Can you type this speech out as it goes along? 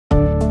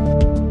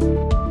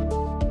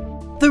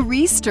The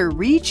Riester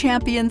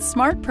Re-Champion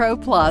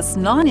smartPRO Plus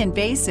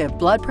non-invasive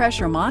blood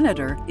pressure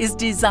monitor is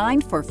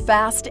designed for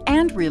fast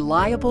and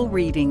reliable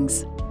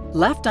readings.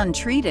 Left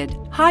untreated,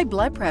 high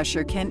blood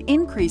pressure can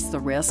increase the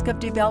risk of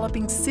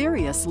developing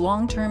serious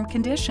long-term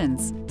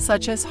conditions,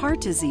 such as heart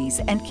disease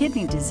and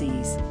kidney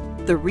disease.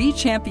 The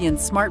Re-Champion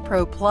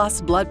smartPRO Plus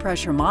blood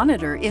pressure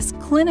monitor is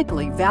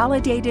clinically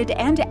validated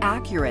and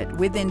accurate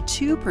within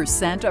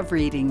 2% of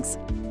readings.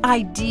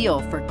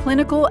 Ideal for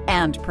clinical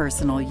and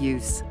personal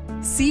use.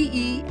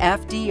 CE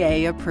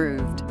FDA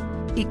approved.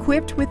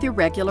 Equipped with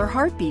irregular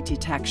heartbeat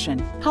detection,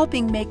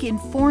 helping make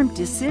informed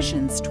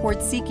decisions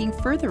toward seeking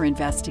further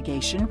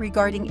investigation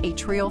regarding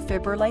atrial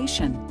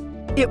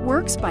fibrillation. It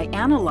works by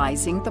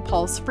analyzing the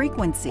pulse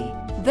frequency.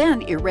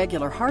 Then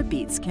irregular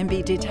heartbeats can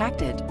be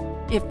detected.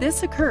 If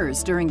this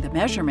occurs during the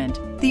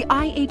measurement, the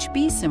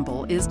IHB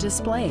symbol is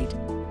displayed.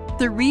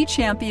 The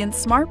Re-Champion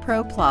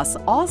smartPRO Plus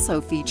also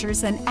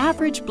features an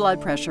average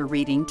blood pressure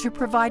reading to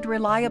provide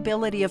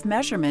reliability of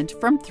measurement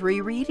from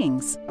 3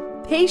 readings.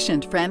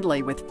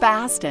 Patient-friendly with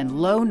fast and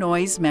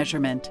low-noise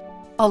measurement.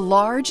 A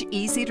large,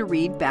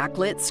 easy-to-read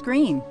backlit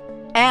screen.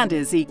 And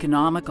is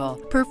economical,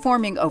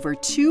 performing over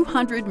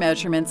 200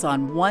 measurements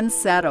on one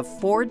set of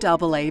 4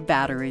 AA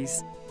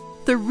batteries.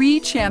 The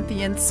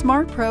Re-Champion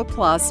smartPRO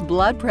Plus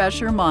blood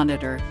pressure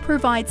monitor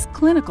provides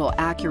clinical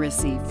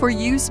accuracy for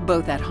use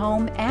both at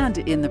home and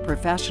in the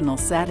professional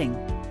setting.